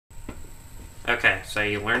Okay, so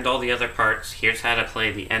you learned all the other parts. Here's how to play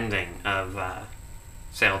the ending of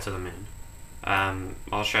Sail to the Moon.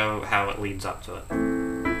 I'll show how it leads up to it.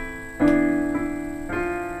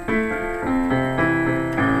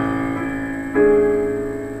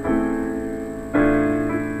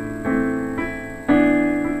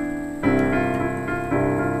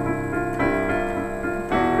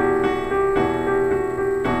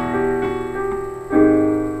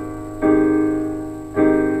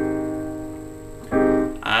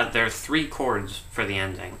 There are 3 chords for the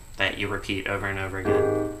ending that you repeat over and over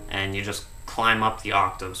again, and you just climb up the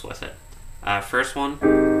octaves with it. First one,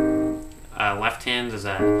 left hand is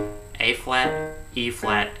a A-flat,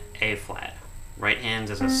 E-flat, A-flat. Right hand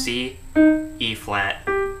is a C, E-flat,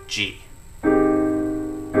 G. You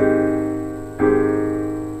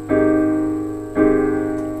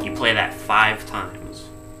play that 5 times.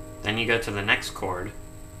 Then you go to the next chord,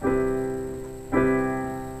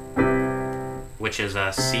 which is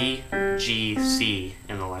a C, G, C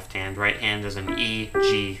in the left hand. Right hand is an E,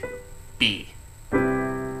 G, B.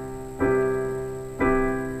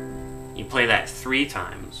 You play that 3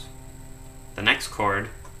 times. The next chord,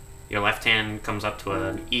 your left hand comes up to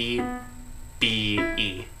an E, B,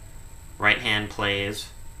 E. Right hand plays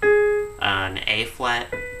an A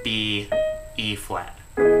flat, B, E flat.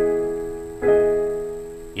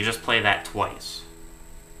 You just play that twice.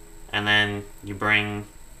 And then you bring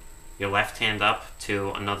your left hand up to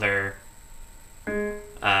another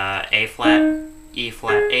A flat, E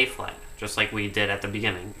flat, A flat, just like we did at the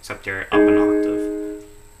beginning, except you're up an octave.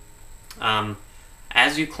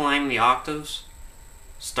 As you climb the octaves,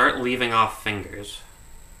 start leaving off fingers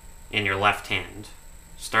in your left hand,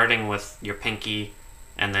 starting with your pinky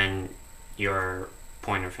and then your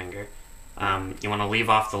pointer finger. You want to leave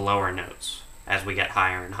off the lower notes as we get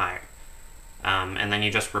higher and higher. And then you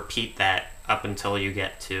just repeat that up until you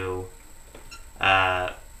get to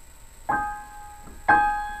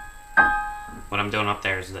what I'm doing up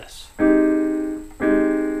there is this.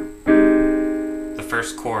 The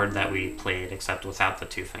first chord that we played, except without the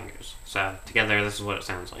 2 fingers. So together, this is what it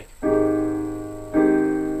sounds like.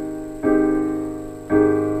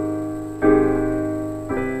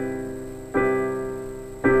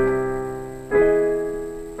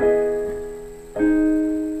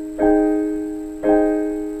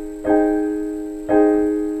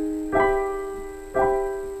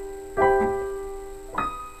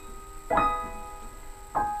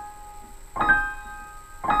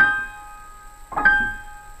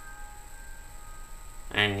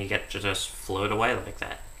 And you get to just float away like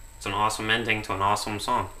that. It's an awesome ending to an awesome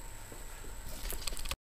song.